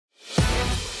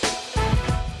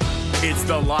It's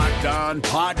the Locked On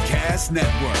Podcast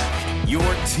Network, your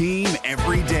team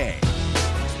every day.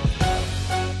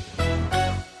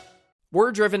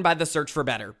 We're driven by the search for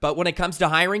better, but when it comes to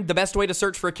hiring, the best way to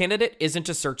search for a candidate isn't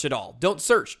to search at all. Don't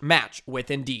search, match with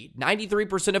Indeed.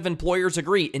 93% of employers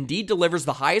agree Indeed delivers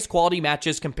the highest quality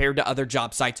matches compared to other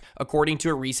job sites, according to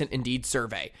a recent Indeed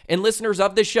survey. And listeners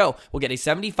of this show will get a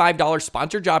 $75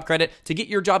 sponsored job credit to get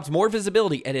your jobs more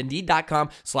visibility at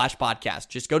Indeed.com/podcast.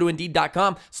 Just go to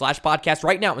Indeed.com/podcast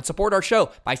right now and support our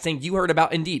show by saying you heard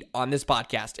about Indeed on this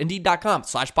podcast.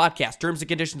 Indeed.com/podcast. Terms and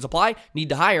conditions apply. Need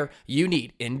to hire? You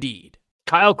need Indeed.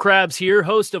 Kyle Krabs here,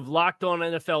 host of Locked On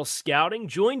NFL Scouting.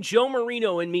 Join Joe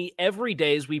Marino and me every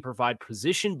day as we provide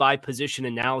position-by-position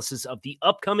analysis of the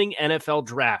upcoming NFL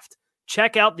Draft.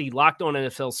 Check out the Locked On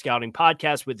NFL Scouting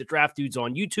podcast with the Draft Dudes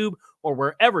on YouTube or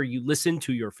wherever you listen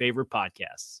to your favorite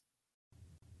podcasts.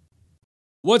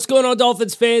 What's going on,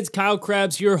 Dolphins fans? Kyle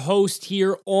Krabs, your host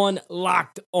here on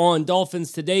Locked On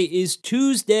Dolphins. Today is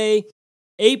Tuesday,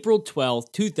 April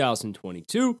 12th,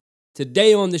 2022.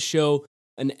 Today on the show,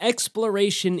 an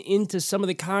exploration into some of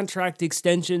the contract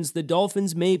extensions the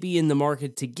Dolphins may be in the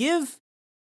market to give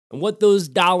and what those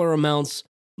dollar amounts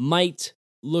might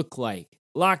look like.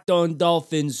 Locked On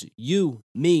Dolphins, you,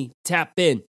 me, tap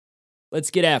in.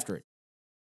 Let's get after it.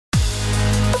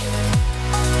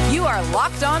 You are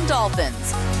Locked On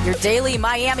Dolphins, your daily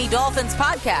Miami Dolphins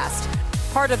podcast,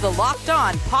 part of the Locked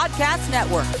On Podcast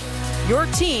Network, your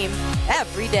team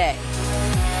every day.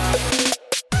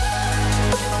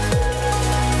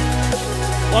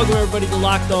 Welcome, everybody, to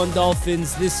Locked On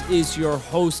Dolphins. This is your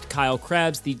host, Kyle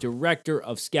Krabs, the director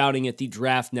of scouting at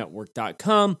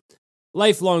thedraftnetwork.com.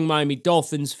 Lifelong Miami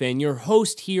Dolphins fan, your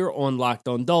host here on Locked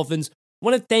On Dolphins. I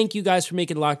want to thank you guys for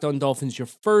making Locked On Dolphins your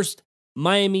first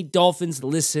Miami Dolphins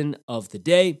listen of the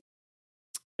day.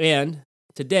 And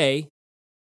today,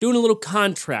 doing a little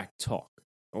contract talk.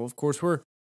 Well, of course, we're a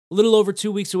little over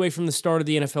 2 weeks away from the start of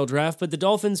the NFL Draft, but the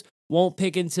Dolphins won't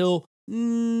pick until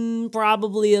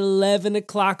probably 11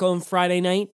 o'clock on Friday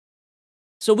night.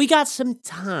 So we got some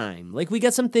time. We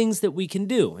got some things that we can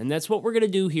do. And that's what we're going to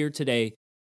do here today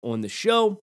on the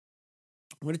show.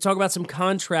 We're going to talk about some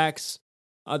contracts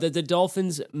that the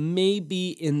Dolphins may be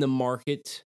in the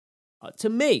market to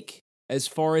make as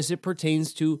far as it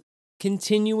pertains to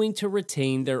continuing to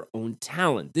retain their own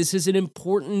talent. This is an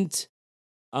important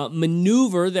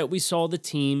maneuver that we saw the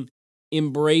team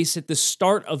embrace at the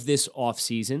start of this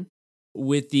offseason,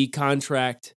 with the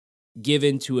contract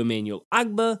given to Emmanuel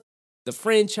Ogbah, the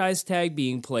franchise tag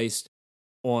being placed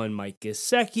on Mike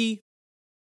Gesicki.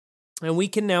 And we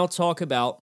can now talk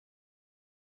about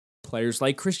players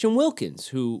like Christian Wilkins,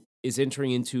 who is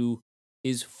entering into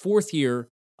his fourth year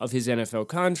of his NFL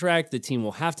contract. The team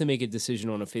will have to make a decision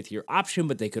on a fifth-year option,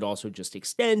 but they could also just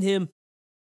extend him.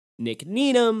 Nick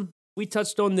Needham, we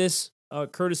touched on this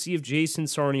courtesy of Jason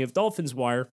Sarney of Dolphins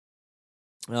Wire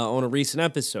on a recent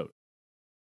episode.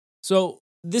 So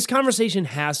this conversation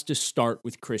has to start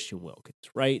with Christian Wilkins,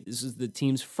 right? This is the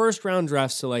team's first-round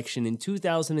draft selection in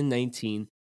 2019.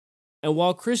 And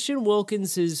while Christian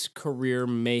Wilkins' career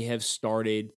may have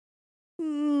started,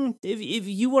 if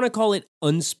you want to call it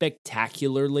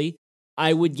unspectacularly,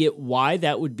 I would get why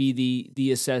that would be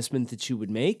the assessment that you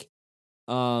would make.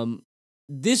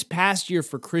 This past year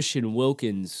for Christian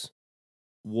Wilkins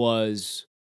was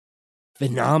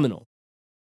phenomenal.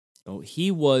 He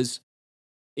was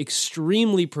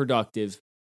extremely productive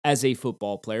as a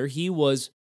football player. He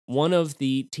was one of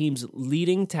the team's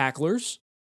leading tacklers,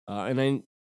 and I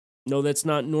know that's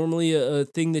not normally a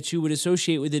thing that you would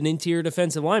associate with an interior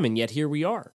defensive lineman, yet here we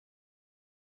are.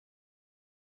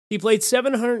 He played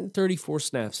 734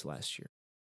 snaps last year,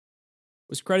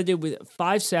 was credited with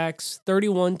 5 sacks,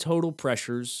 31 total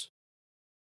pressures,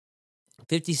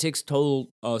 56 total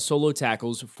solo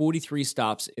tackles, 43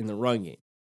 stops in the run game.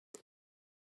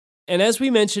 And as we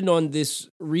mentioned on this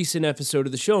recent episode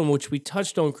of the show in which we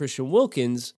touched on Christian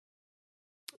Wilkins,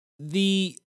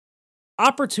 the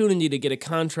opportunity to get a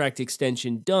contract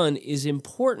extension done is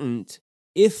important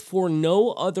if for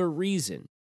no other reason.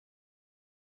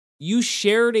 You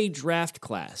shared a draft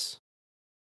class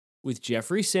with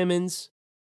Jeffrey Simmons,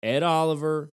 Ed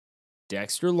Oliver,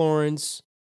 Dexter Lawrence,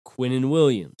 Quinnen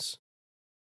Williams.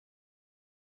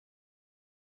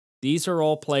 These are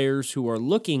all players who are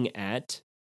looking at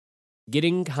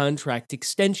getting contract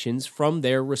extensions from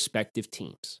their respective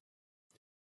teams.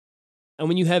 And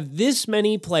when you have this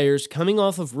many players coming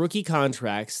off of rookie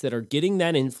contracts that are getting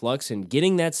that influx and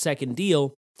getting that second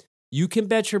deal, you can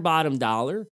bet your bottom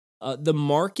dollar the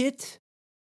market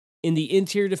in the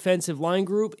interior defensive line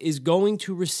group is going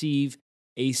to receive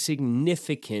a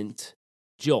significant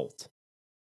jolt.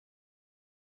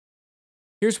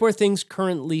 Here's where things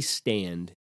currently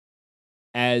stand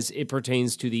as it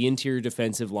pertains to the interior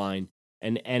defensive line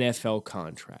and NFL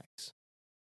contracts.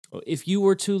 If you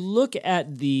were to look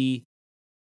at the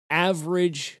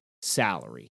average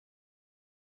salary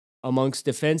amongst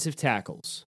defensive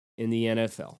tackles in the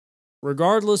NFL,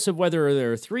 regardless of whether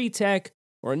they're a 3-tech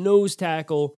or a nose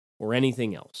tackle or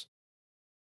anything else,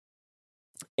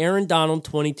 Aaron Donald,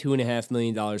 $22.5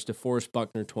 million. DeForest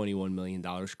Buckner, $21 million.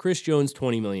 Chris Jones,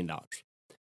 $20 million.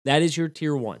 That is your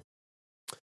tier 1.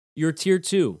 Your tier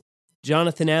 2,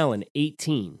 Jonathan Allen,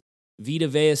 18. Vita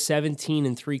Vea,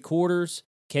 17.75.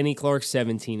 Kenny Clark,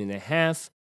 17.5.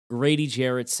 Grady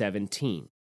Jarrett, 17.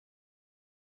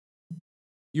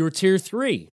 Your tier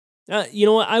 3. You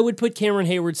know what? I would put Cameron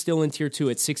Hayward still in tier 2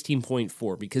 at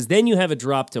 16.4 because then you have a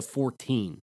drop to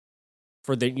 14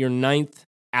 for your 9th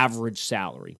average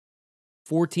salary.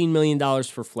 $14 million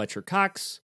for Fletcher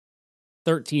Cox,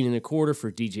 $13.25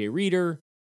 for DJ Reader,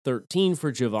 $13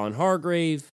 for Javon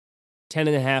Hargrave,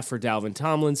 $10.5 for Dalvin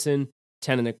Tomlinson,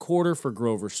 $10.25 for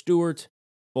Grover Stewart,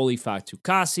 Boli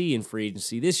Fatukasi in free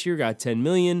agency this year got $10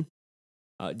 million.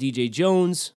 DJ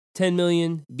Jones, $10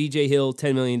 million. BJ Hill,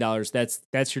 $10 million.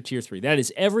 That's your tier 3. That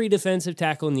is every defensive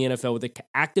tackle in the NFL with an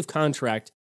active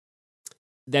contract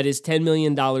that is $10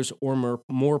 million or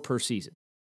more per season.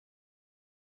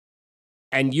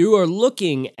 And you are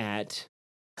looking at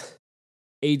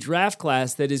a draft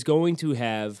class that is going to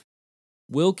have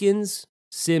Wilkins,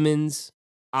 Simmons,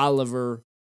 Oliver,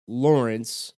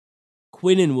 Lawrence,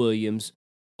 Quinnen Williams,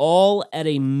 all at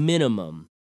a minimum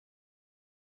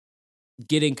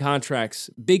getting contracts,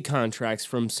 big contracts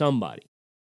from somebody.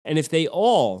 And if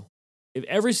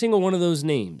every single one of those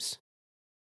names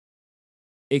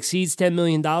exceeds $10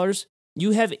 million,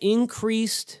 you have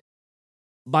increased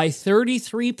by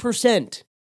 33%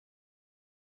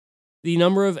 the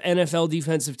number of NFL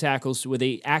defensive tackles with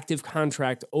an active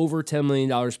contract over $10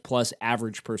 million plus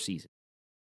average per season.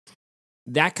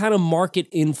 That kind of market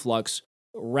influx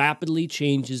rapidly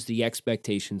changes the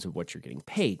expectations of what you're getting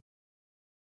paid.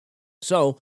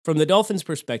 So, from the Dolphins'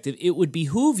 perspective, it would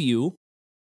behoove you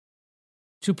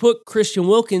to put Christian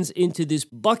Wilkins into this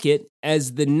bucket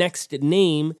as the next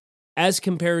name as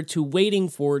compared to waiting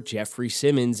for Jeffrey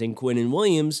Simmons and Quinnen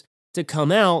Williams to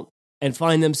come out and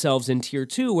find themselves in tier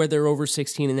 2 where they're over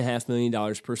 $16.5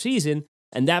 million per season,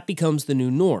 and that becomes the new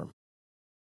norm.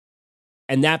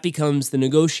 And that becomes the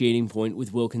negotiating point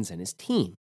with Wilkins and his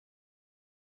team.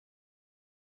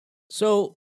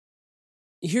 So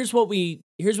here's what we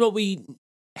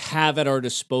have at our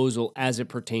disposal as it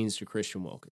pertains to Christian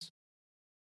Wilkins.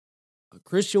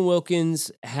 Christian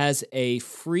Wilkins has a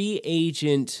free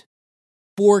agent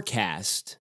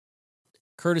forecast,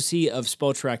 courtesy of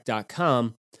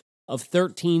Spotrac.com, of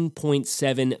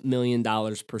 $13.7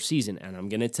 million per season. And I'm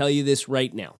going to tell you this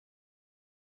right now.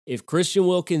 If Christian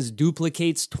Wilkins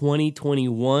duplicates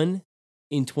 2021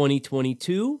 in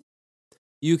 2022,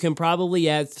 you can probably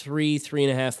add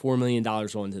 $3.5, $4 million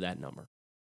onto that number,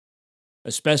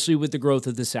 especially with the growth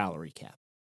of the salary cap.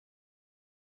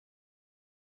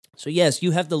 So yes,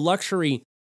 you have the luxury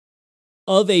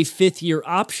of a 5th-year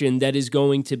option that is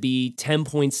going to be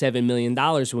 $10.7 million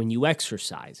when you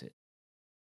exercise it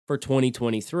for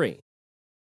 2023.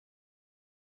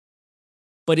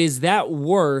 But is that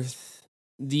worth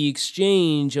the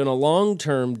exchange on a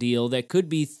long-term deal that could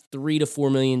be $3 to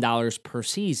 $4 million per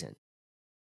season,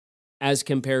 as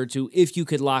compared to if you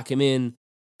could lock him in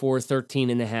for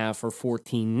 13.5 or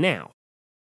 14 now?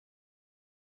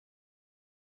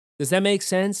 Does that make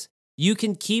sense? You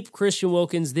can keep Christian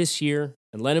Wilkins this year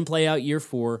and let him play out year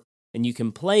 4, and you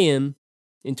can play him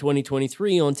in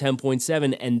 2023 on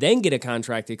 10.7 and then get a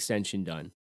contract extension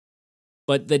done.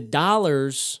 But the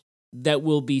dollars that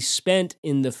will be spent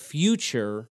in the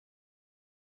future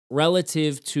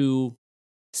relative to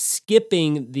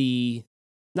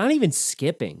not even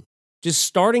skipping, just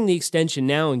starting the extension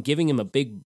now and giving him a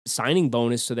big signing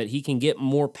bonus so that he can get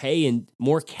more pay and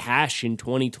more cash in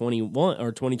 2021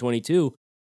 or 2022.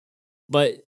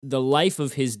 But the life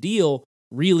of his deal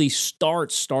really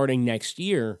starting next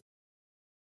year.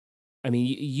 I mean,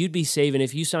 you'd be saving,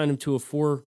 if you signed him to a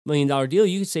 $4 million deal,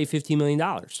 you could save $15 million.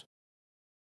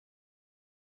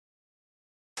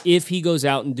 If he goes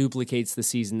out and duplicates the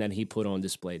season that he put on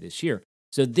display this year.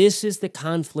 So this is the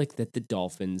conflict that the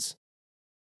Dolphins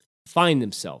find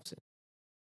themselves in.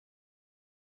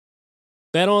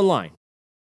 Bet Online,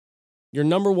 your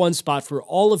number one spot for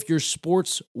all of your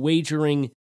sports wagering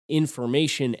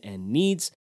information and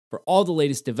needs. For all the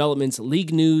latest developments,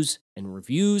 league news, and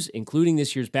reviews, including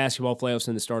this year's basketball playoffs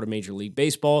and the start of Major League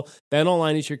Baseball, Bet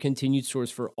Online is your continued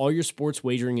source for all your sports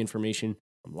wagering information,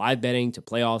 from live betting to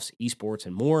playoffs, esports,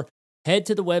 and more. Head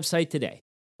to the website today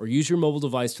or use your mobile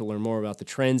device to learn more about the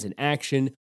trends in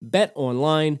action. Bet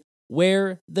online,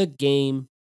 where the game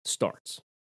starts.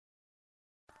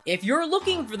 If you're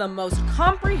looking for the most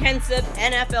comprehensive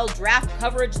NFL draft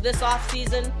coverage this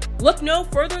offseason, look no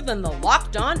further than the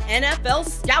Locked On NFL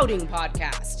Scouting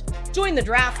Podcast. Join the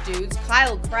draft dudes,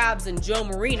 Kyle Krabs and Joe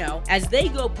Marino, as they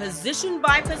go position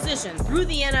by position through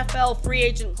the NFL free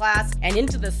agent class and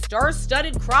into the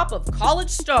star-studded crop of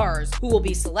college stars who will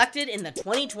be selected in the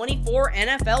 2024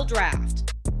 NFL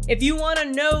Draft. If you want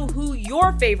to know who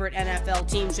your favorite NFL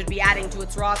team should be adding to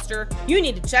its roster, you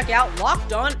need to check out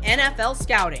Locked On NFL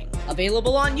Scouting,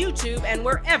 available on YouTube and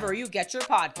wherever you get your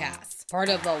podcasts. Part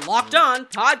of the Locked On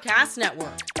Podcast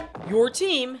Network, your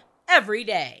team every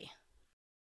day.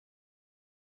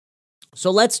 So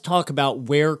let's talk about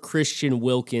where Christian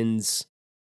Wilkins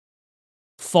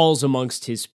falls amongst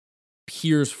his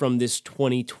peers from this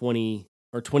 2020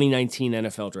 or 2019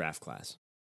 NFL draft class.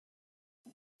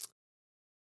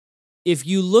 If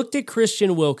you looked at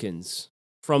Christian Wilkins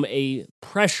from a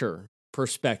pressure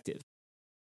perspective,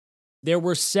 there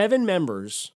were 7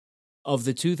 members of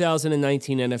the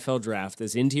 2019 NFL draft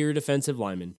as interior defensive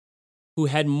linemen who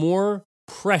had more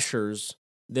pressures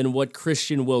than what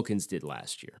Christian Wilkins did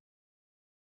last year.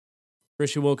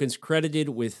 Christian Wilkins credited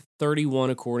with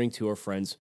 31 according to our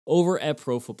friends over at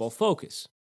Pro Football Focus.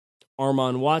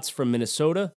 Armon Watts from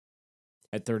Minnesota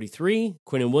had 33,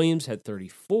 Quinnen Williams had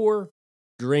 34,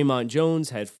 Draymond Jones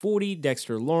had 40,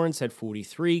 Dexter Lawrence had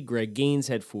 43, Greg Gaines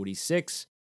had 46,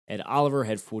 Ed Oliver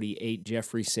had 48,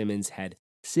 Jeffrey Simmons had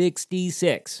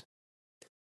 66.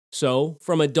 So,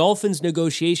 from a Dolphins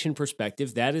negotiation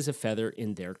perspective, that is a feather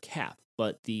in their cap.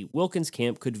 But the Wilkins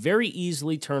camp could very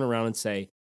easily turn around and say,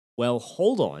 well,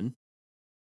 hold on.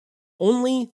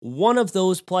 Only one of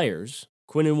those players,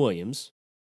 Quinnen Williams,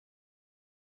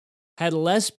 had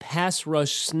less pass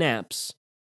rush snaps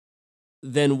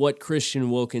than what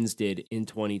Christian Wilkins did in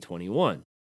 2021.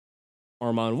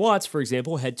 Armon Watts, for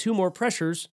example, had 2 more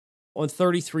pressures on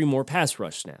 33 more pass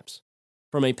rush snaps.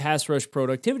 From a pass rush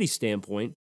productivity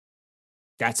standpoint,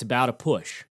 that's about a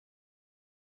push.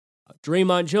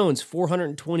 Draymond Jones,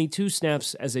 422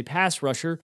 snaps as a pass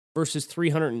rusher versus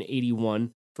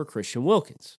 381 for Christian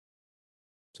Wilkins.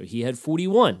 So he had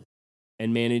 41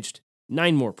 and managed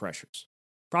 9 more pressures.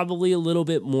 Probably a little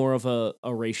bit more of a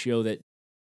ratio that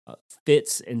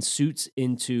fits and suits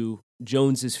into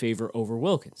Jones's favor over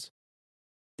Wilkins.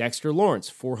 Dexter Lawrence,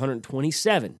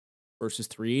 427 versus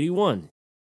 381.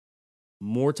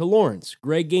 More to Lawrence.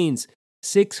 Greg Gaines,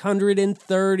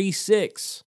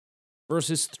 636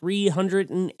 versus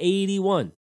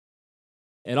 381.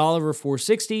 Ed Oliver,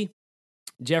 460.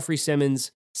 Jeffrey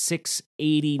Simmons,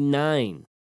 689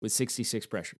 with 66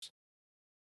 pressures.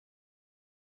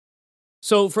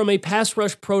 So from a pass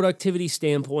rush productivity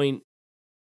standpoint,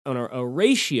 on a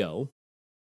ratio,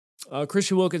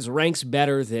 Christian Wilkins ranks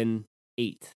better than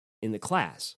 8th in the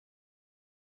class.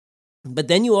 But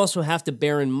then you also have to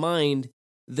bear in mind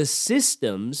the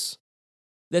systems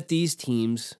that these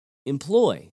teams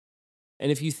employ.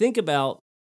 And if you think about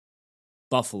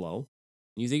Buffalo,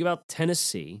 you think about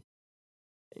Tennessee,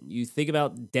 and you think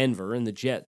about Denver and the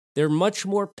Jet, they're much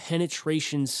more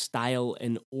penetration style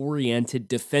and oriented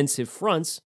defensive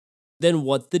fronts than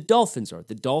what the Dolphins are.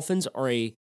 The Dolphins are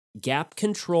a gap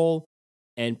control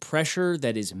and pressure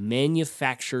that is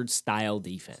manufactured style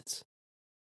defense.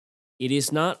 It is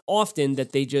not often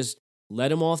that they just let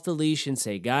them off the leash and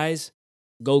say, guys,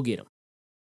 go get them.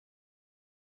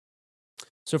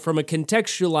 So from a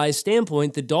contextualized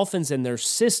standpoint, the Dolphins and their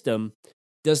system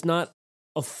does not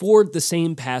afford the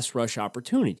same pass rush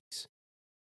opportunities.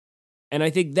 And I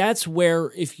think that's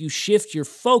where, if you shift your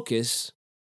focus,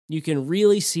 you can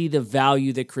really see the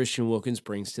value that Christian Wilkins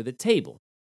brings to the table.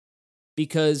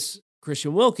 Because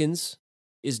Christian Wilkins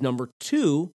is number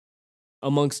 2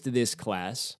 amongst this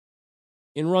class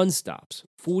in run stops,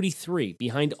 43,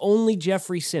 behind only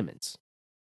Jeffrey Simmons.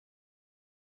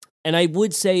 And I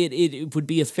would say it would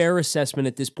be a fair assessment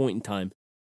at this point in time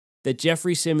that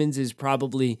Jeffrey Simmons is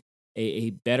probably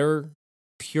a better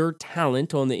pure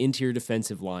talent on the interior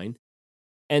defensive line.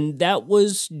 And that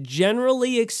was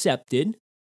generally accepted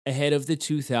ahead of the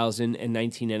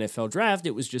 2019 NFL draft.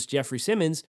 It was just Jeffrey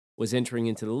Simmons was entering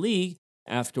into the league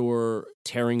after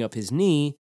tearing up his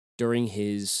knee during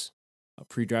his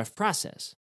pre-draft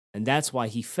process. And that's why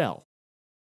he fell.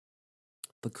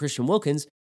 But Christian Wilkins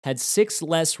had 6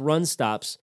 less run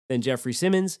stops than Jeffrey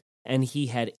Simmons, and he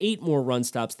had 8 more run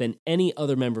stops than any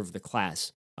other member of the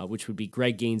class, which would be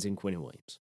Greg Gaines and Quinnen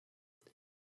Williams.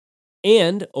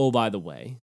 And, oh, by the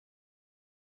way,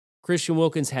 Christian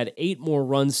Wilkins had 8 more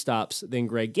run stops than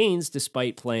Greg Gaines,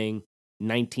 despite playing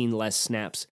 19 less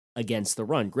snaps against the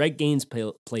run. Greg Gaines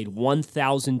played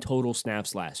 1,000 total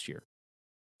snaps last year,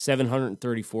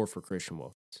 734 for Christian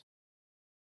Wilkins.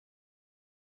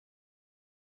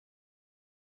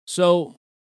 So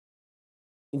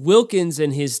Wilkins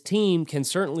and his team can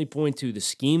certainly point to the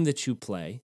scheme that you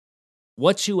play,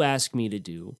 what you ask me to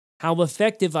do, how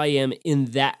effective I am in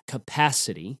that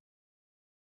capacity,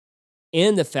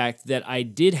 and the fact that I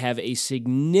did have a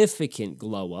significant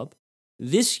glow up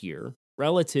this year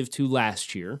relative to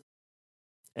last year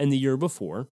and the year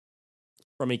before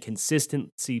from a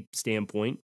consistency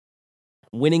standpoint,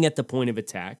 winning at the point of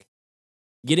attack,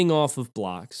 getting off of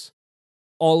blocks,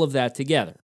 all of that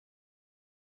together.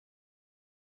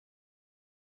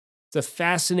 It's a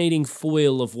fascinating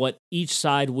foil of what each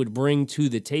side would bring to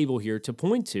the table here to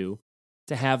point to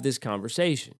have this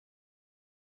conversation.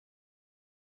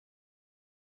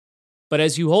 But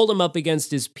as you hold him up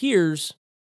against his peers,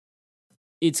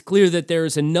 it's clear that there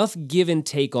is enough give and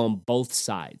take on both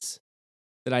sides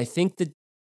that I think that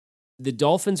the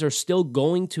Dolphins are still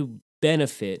going to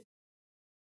benefit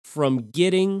from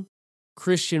getting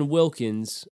Christian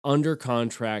Wilkins under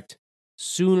contract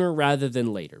sooner rather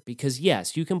than later. Because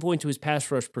yes, you can point to his pass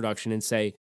rush production and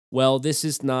say, well, this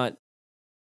is not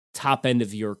top end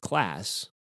of your class.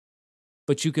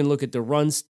 But you can look at the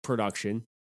runs production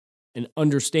and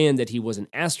understand that he wasn't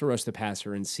asked to rush the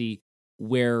passer and see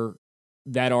where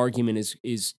that argument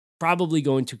is probably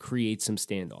going to create some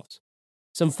standoffs.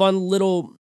 Some fun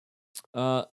little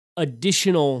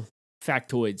additional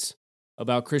factoids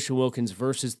about Christian Wilkins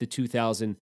versus the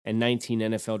 2019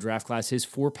 NFL draft class. His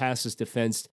 4 passes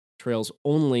defense trails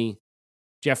only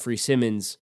Jeffrey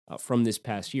Simmons from this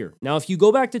past year. Now, if you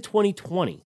go back to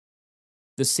 2020,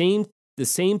 the same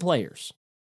players.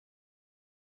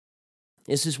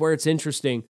 This is where it's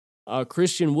interesting.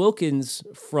 Christian Wilkins,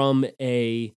 from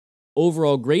a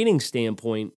overall grading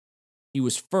standpoint, he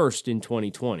was first in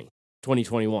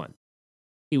 2021.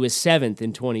 He was 7th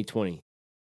in 2020.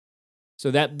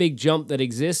 So that big jump that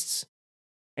exists,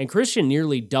 and Christian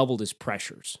nearly doubled his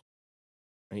pressures.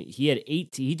 Right?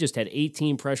 He just had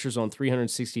 18 pressures on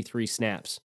 363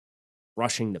 snaps,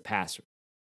 rushing the passer.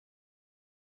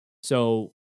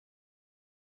 So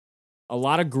a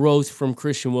lot of growth from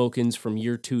Christian Wilkins from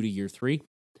year 2 to year 3.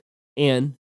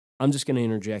 And I'm just going to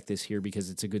interject this here because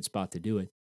it's a good spot to do it.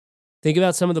 Think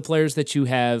about some of the players that you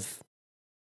have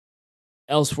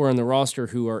elsewhere on the roster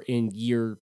who are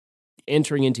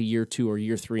entering into year 2 or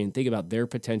year 3, and think about their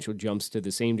potential jumps to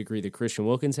the same degree that Christian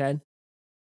Wilkins had,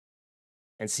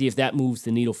 and see if that moves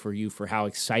the needle for you for how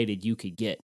excited you could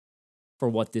get for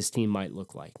what this team might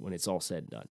look like when it's all said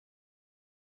and done.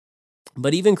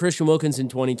 But even Christian Wilkins in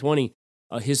 2020,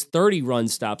 his 30 run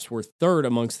stops were 3rd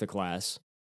amongst the class,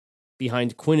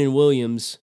 behind Quinnen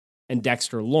Williams and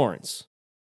Dexter Lawrence.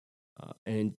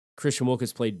 And Christian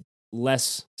Wilkins played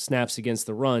less snaps against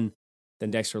the run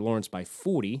than Dexter Lawrence by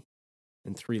 40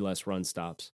 and 3 less run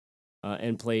stops,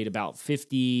 and played about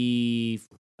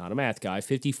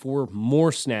 54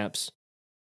 more snaps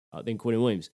than Quinnen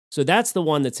Williams. So that's the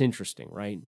one that's interesting,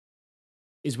 right?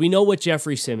 Is we know what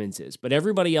Jeffrey Simmons is, but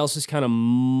everybody else is kind of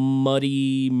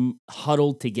muddy,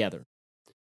 huddled together.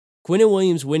 Quinnen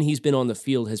Williams, when he's been on the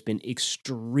field, has been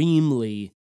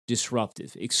extremely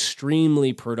disruptive,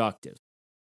 extremely productive.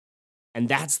 And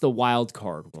that's the wild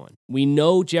card one. We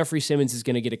know Jeffrey Simmons is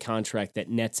going to get a contract that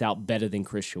nets out better than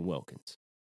Christian Wilkins.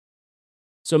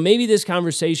 So maybe this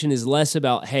conversation is less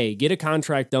about, hey, get a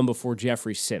contract done before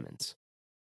Jeffrey Simmons.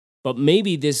 But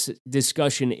maybe this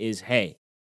discussion is, hey,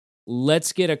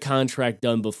 let's get a contract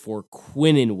done before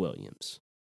Quinnen Williams.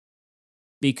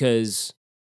 Because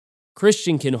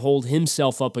Christian can hold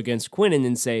himself up against Quinnen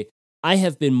and say, I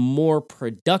have been more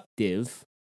productive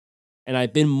and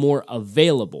I've been more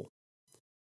available.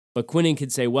 But Quinnen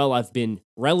could say, well, I've been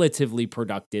relatively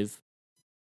productive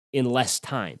in less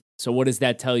time. So what does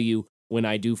that tell you when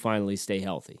I do finally stay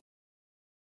healthy?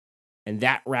 And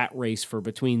that rat race for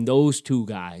between those two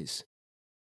guys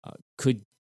could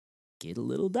get a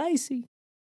little dicey.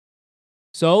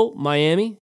 So,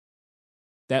 Miami,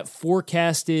 that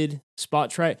forecasted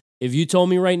spot try. If you told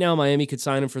me right now Miami could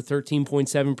sign him for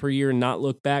 $13.7 per year and not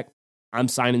look back, I'm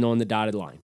signing on the dotted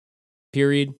line.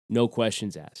 Period. No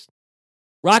questions asked.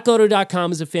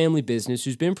 RockAuto.com is a family business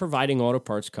who's been providing auto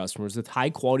parts customers with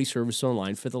high-quality service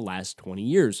online for the last 20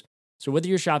 years. So whether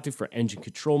you're shopping for engine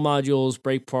control modules,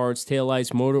 brake parts,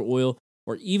 taillights, motor oil,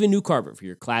 or even new carpet for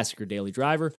your classic or daily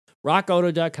driver,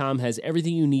 RockAuto.com has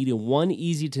everything you need in one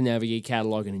easy-to-navigate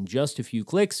catalog, and in just a few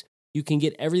clicks, you can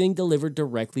get everything delivered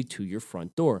directly to your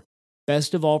front door.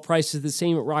 Best of all, price is the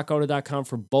same at RockAuto.com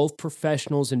for both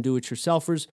professionals and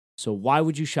do-it-yourselfers, so why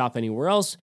would you shop anywhere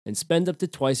else? and spend up to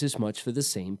twice as much for the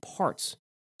same parts.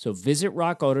 So visit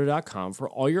rockauto.com for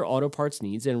all your auto parts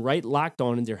needs and write Locked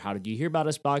On in their How Did You Hear About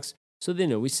Us box so they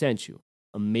know we sent you.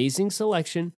 Amazing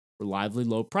selection, reliably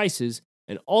low prices,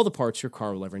 and all the parts your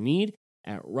car will ever need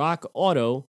at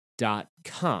rockauto.com.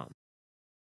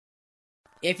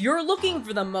 If you're looking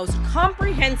for the most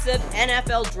comprehensive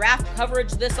NFL draft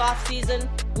coverage this offseason,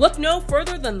 look no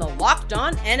further than the Locked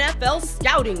On NFL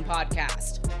Scouting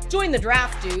Podcast. Join the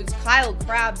draft dudes, Kyle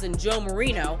Krabs and Joe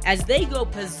Marino, as they go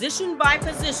position by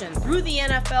position through the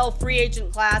NFL free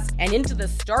agent class and into the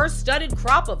star-studded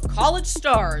crop of college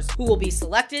stars who will be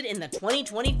selected in the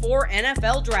 2024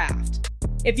 NFL Draft.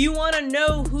 If you want to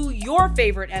know who your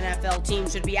favorite NFL team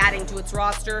should be adding to its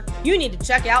roster, you need to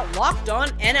check out Locked On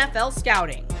NFL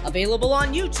Scouting, available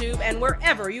on YouTube and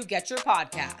wherever you get your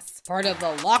podcasts. Part of the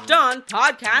Locked On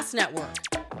Podcast Network,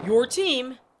 your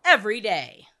team every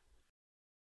day.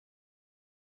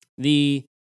 The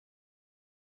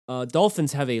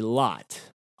Dolphins have a lot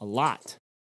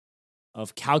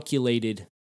of calculated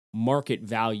market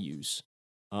values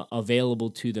available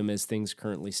to them as things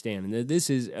currently stand. And this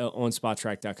is on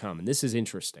SpotTrack.com, and this is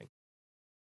interesting.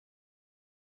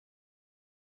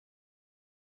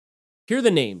 Here are the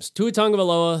names: Tua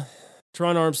Tagovailoa,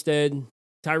 Teron Armstead,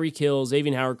 Tyreek Hill,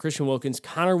 Xavier Howard, Christian Wilkins,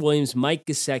 Connor Williams, Mike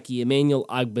Gesicki, Emmanuel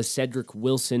Ogbah, Cedric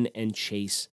Wilson, and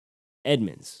Chase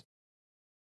Edmonds.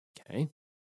 Okay.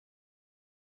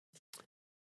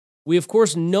 We, of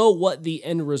course, know what the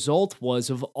end result was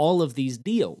of all of these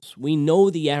deals. We know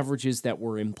the averages that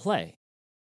were in play.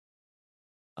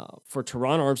 For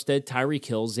Teron Armstead, Tyreek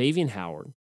Hill, Xavier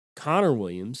Howard, Connor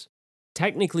Williams,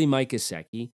 technically Mike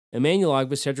Gesicki, Emmanuel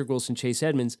Ogbah, Cedric Wilson, Chase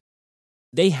Edmonds,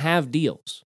 they have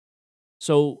deals.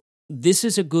 So this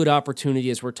is a good opportunity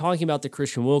as we're talking about the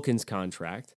Christian Wilkins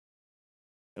contract.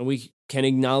 And we can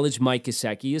acknowledge Mike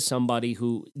Gesicki as somebody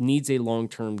who needs a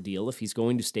long-term deal if he's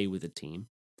going to stay with the team.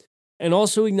 And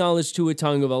also acknowledge Tua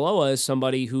Tagovailoa as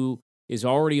somebody who is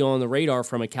already on the radar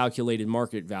from a calculated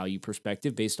market value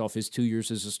perspective based off his 2 years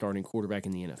as a starting quarterback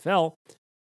in the NFL.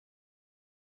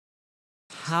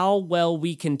 How well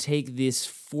we can take this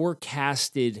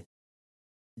forecasted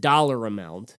dollar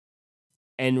amount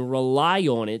and rely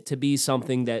on it to be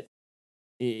something that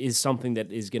is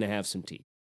going to have some teeth.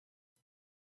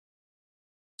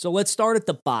 So let's start at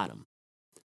the bottom.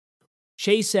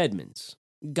 Chase Edmonds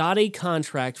got a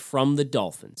contract from the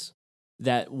Dolphins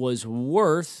that was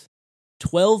worth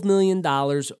 $12 million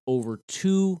over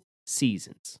 2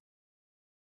 seasons.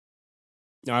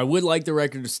 Now, I would like the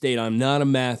record to state I'm not a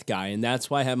math guy, and that's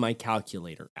why I have my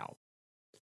calculator out.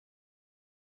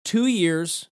 2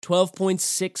 years,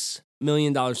 $12.6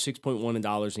 million, $6.1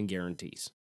 million in guarantees.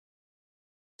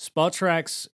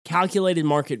 SpotTrack's calculated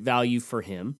market value for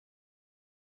him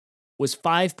was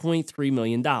 $5.3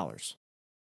 million.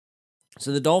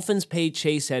 So the Dolphins paid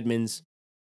Chase Edmonds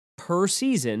per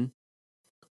season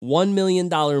 $1 million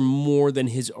more than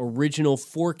his original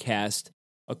forecast,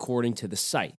 according to the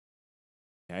site.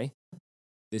 Okay?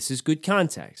 This is good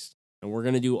context. And we're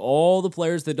going to do all the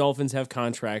players the Dolphins have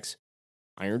contracts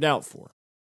ironed out for.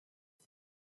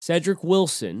 Cedric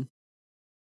Wilson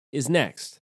is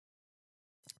next.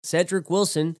 Cedric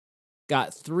Wilson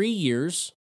got 3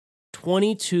 years,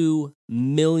 $22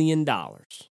 million.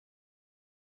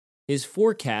 His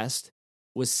forecast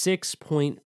was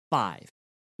 $6.5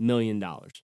 million.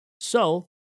 So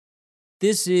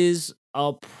this is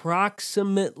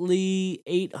approximately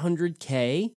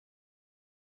 $800K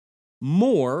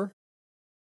more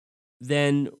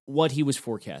than what he was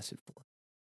forecasted for.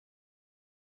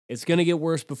 It's going to get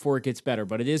worse before it gets better,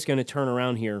 but it is going to turn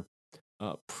around here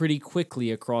pretty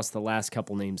quickly across the last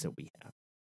couple names that we have.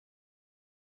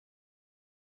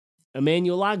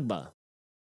 Emmanuel Ogbah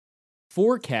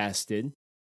forecasted,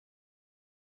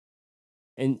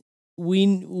 and we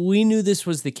knew this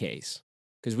was the case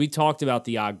because we talked about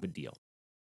the Ogbah deal.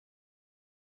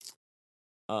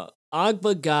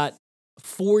 Ogbah got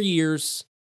 4 years,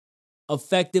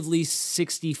 effectively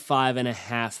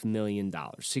 $65.5 million,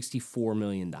 $64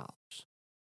 million.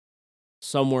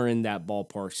 Somewhere in that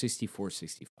ballpark, 64,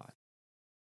 65.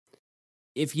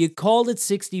 If you called it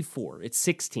 64, it's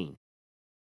 16.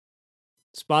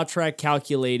 SpotTrack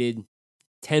calculated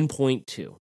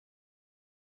 10.2.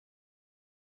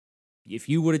 If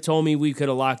you would have told me we could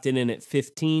have locked it in at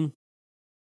 15,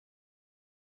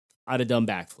 I'd have done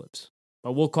backflips.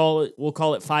 But we'll call it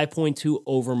 5.2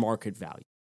 over market value.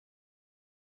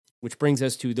 Which brings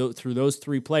us to through those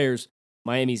 3 players,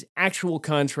 Miami's actual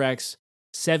contracts,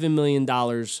 $7 million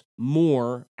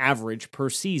more average per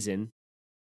season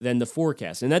than the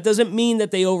forecast. And that doesn't mean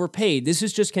that they overpaid. This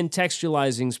is just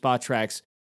contextualizing SpotTrack's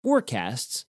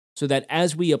forecasts so that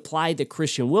as we apply the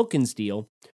Christian Wilkins deal,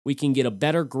 we can get a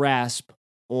better grasp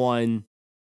on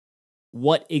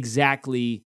what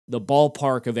exactly the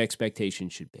ballpark of expectation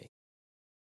should be.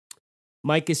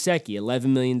 Mike Gesicki, $11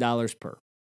 million per.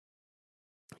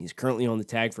 He's currently on the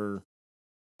tag for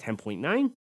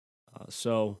 10.9,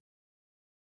 so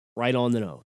right on the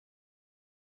nose.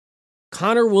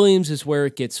 Connor Williams is where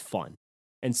it gets fun,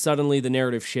 and suddenly the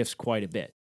narrative shifts quite a bit.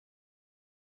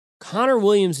 Connor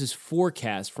Williams'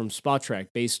 forecast from Spotrac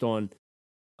based on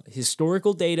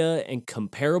historical data and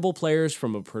comparable players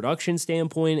from a production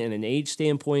standpoint and an age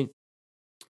standpoint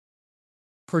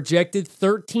projected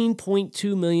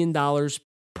 $13.2 million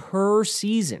per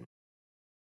season.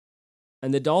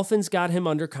 And the Dolphins got him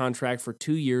under contract for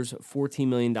 2 years, $14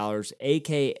 million,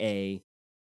 a.k.a.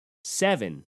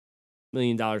 $7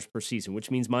 million per season, which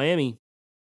means Miami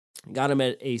got him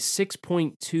at a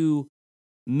 $6.2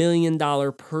 million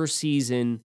per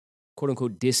season,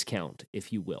 quote-unquote, discount,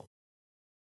 if you will.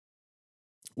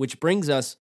 Which brings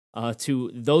us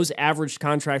to those average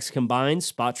contracts combined,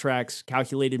 Spotrac's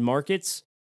calculated markets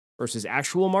versus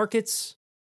actual markets.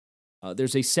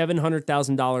 There's a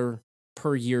 $700,000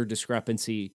 per year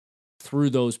discrepancy through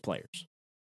those players.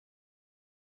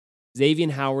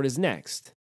 Xavier Howard is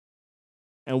next.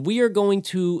 And we are going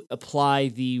to apply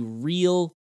the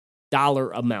real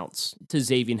dollar amounts to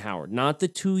Xavier Howard, not the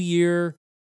 2-year,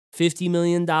 $50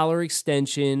 million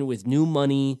extension with new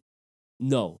money.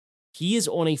 No, he is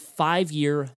on a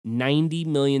 5-year, $90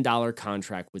 million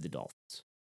contract with the Dolphins.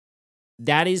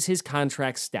 That is his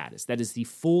contract status. That is the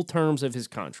full terms of his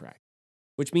contract,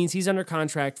 which means he's under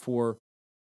contract for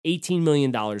 $18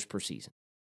 million per season.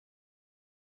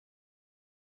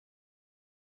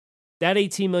 That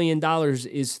 $18 million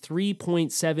is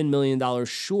 $3.7 million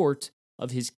short of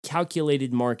his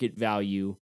calculated market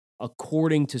value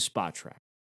according to Spotrac,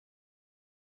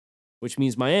 which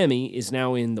means Miami is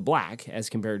now in the black as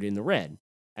compared to in the red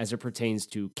as it pertains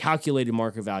to calculated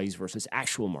market values versus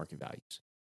actual market values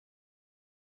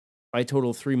by a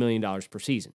total of $3 million per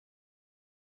season.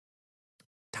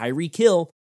 Tyreek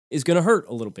Hill is going to hurt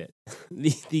a little bit.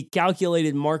 The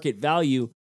calculated market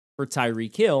value for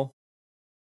Tyreek Hill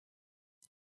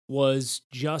was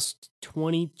just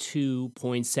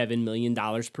 $22.7 million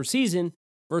per season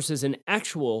versus an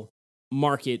actual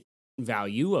market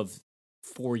value of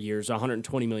 4 years,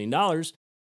 $120 million.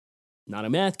 Not a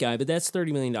math guy, but that's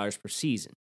 $30 million per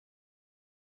season.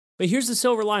 But here's the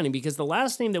silver lining, because the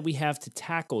last name that we have to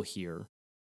tackle here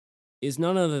is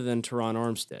none other than Teron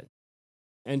Armstead.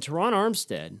 And Teron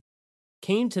Armstead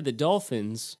came to the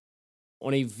Dolphins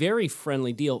on a very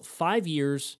friendly deal, 5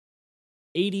 years,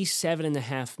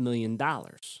 $87.5 million.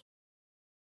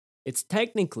 It's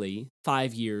technically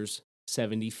 5 years,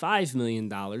 $75 million,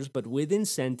 but with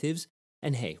incentives.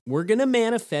 And hey, we're going to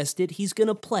manifest it. He's going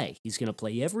to play. He's going to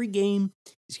play every game.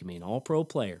 He's going to be an all-pro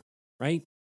player, right?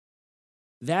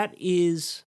 That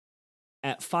is,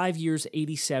 at 5 years,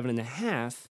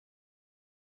 $87.5,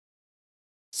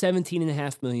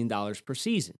 $17.5 million per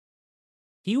season.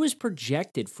 He was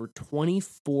projected for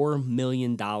 $24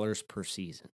 million per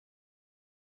season.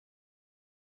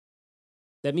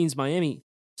 That means Miami,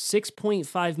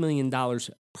 $6.5 million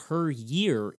per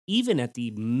year, even at the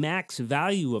max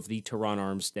value of the Teron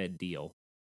Armstead deal,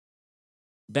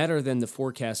 better than the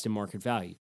forecasted market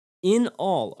value. In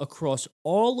all, across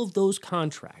all of those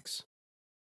contracts,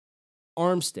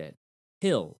 Armstead,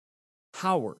 Hill,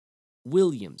 Howard,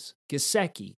 Williams,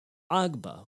 Gesicki,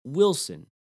 Agba, Wilson,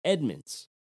 Edmonds,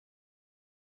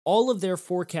 all of their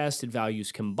forecasted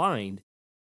values combined,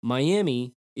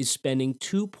 Miami is spending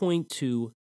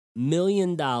 $2.2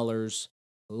 million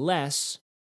less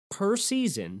per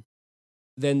season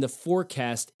than the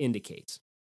forecast indicates.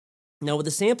 Now, with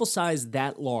a sample size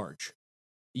that large,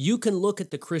 you can look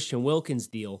at the Christian Wilkins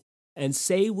deal and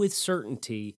say with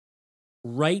certainty,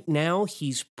 right now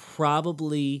he's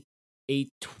probably a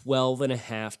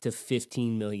 $12.5 to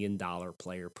 $15 million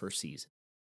player per season.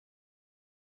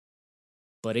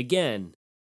 But again,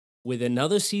 with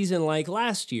another season like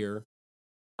last year,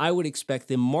 I would expect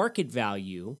the market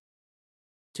value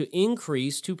to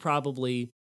increase to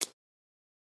probably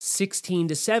 $16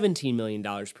 to $17 million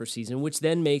per season, which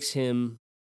then makes him,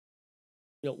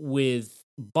 with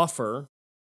buffer,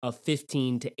 a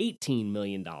 $15 to $18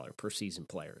 million per season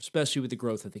player, especially with the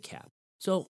growth of the cap.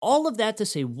 So all of that to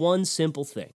say one simple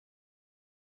thing: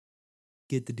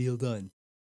 get the deal done.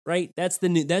 Right? That's the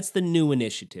new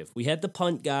initiative. We had the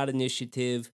punt god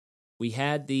initiative. We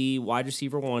had the wide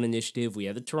receiver one initiative. We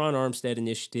had the Teron Armstead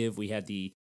initiative. We had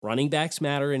the running backs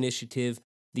matter initiative.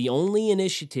 The only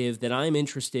initiative that I'm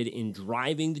interested in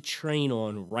driving the train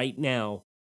on right now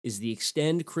is the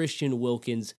extend Christian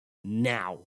Wilkins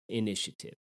now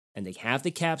initiative. And they have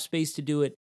the cap space to do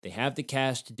it. They have the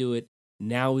cash to do it.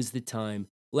 Now is the time.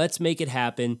 Let's make it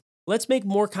happen. Let's make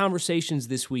more conversations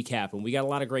this week happen. We got a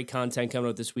lot of great content coming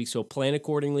out this week, so plan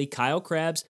accordingly. Kyle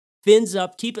Krabs, fins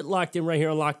up. Keep it locked in right here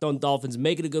on Locked On Dolphins.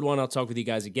 Make it a good one. I'll talk with you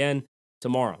guys again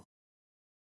tomorrow.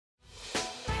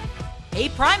 Hey,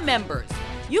 Prime members,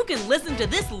 you can listen to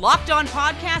this Locked On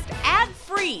podcast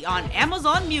ad-free on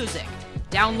Amazon Music.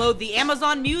 Download the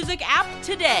Amazon Music app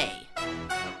today.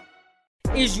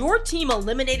 Is your team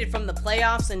eliminated from the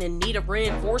playoffs and in need of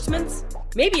reinforcements?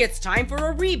 Maybe it's time for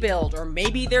a rebuild, or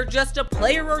maybe they're just a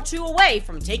player or two away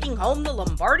from taking home the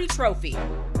Lombardi Trophy.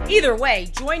 Either way,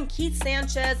 join Keith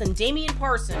Sanchez and Damian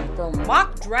Parson for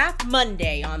Mock Draft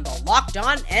Monday on the Locked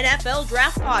On NFL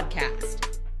Draft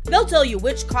Podcast. They'll tell you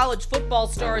which college football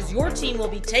stars your team will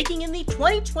be taking in the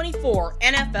 2024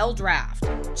 NFL Draft.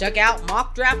 Check out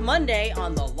Mock Draft Monday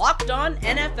on the Locked On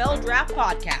NFL Draft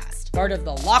Podcast, part of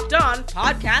the Locked On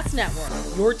Podcast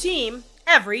Network. Your team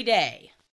every day.